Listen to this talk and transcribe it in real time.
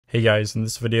Hey guys, in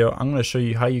this video, I'm going to show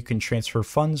you how you can transfer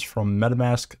funds from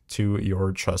Metamask to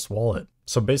your Trust wallet.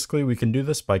 So basically we can do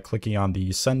this by clicking on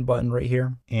the send button right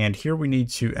here. And here we need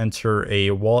to enter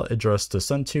a wallet address to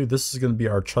send to. This is going to be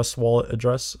our Trust wallet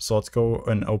address. So let's go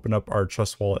and open up our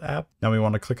Trust wallet app. Now we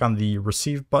want to click on the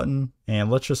receive button and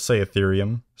let's just say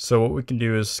Ethereum. So what we can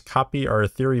do is copy our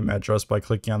Ethereum address by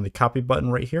clicking on the copy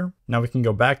button right here. Now we can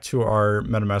go back to our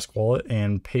Metamask wallet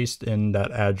and paste in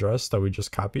that address that we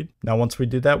just copied. Now once we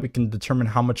do that, we can determine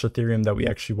how much Ethereum that we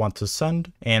actually want to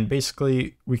send. And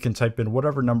basically we can type in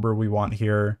whatever number we want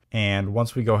here. And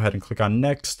once we go ahead and click on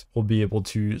next, we'll be able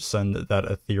to send that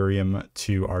Ethereum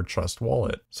to our Trust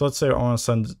wallet. So let's say I want to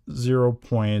send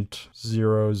 0.003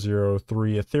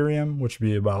 Ethereum, which would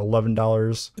be about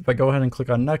 $11. If I go ahead and click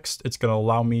on next, it's going to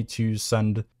allow me to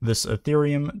send this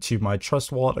Ethereum to my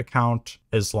Trust wallet account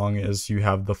as long as you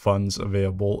have the funds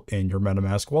available in your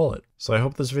MetaMask wallet. So I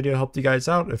hope this video helped you guys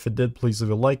out. If it did, please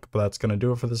leave a like, but that's going to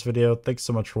do it for this video. Thanks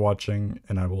so much for watching,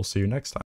 and I will see you next time.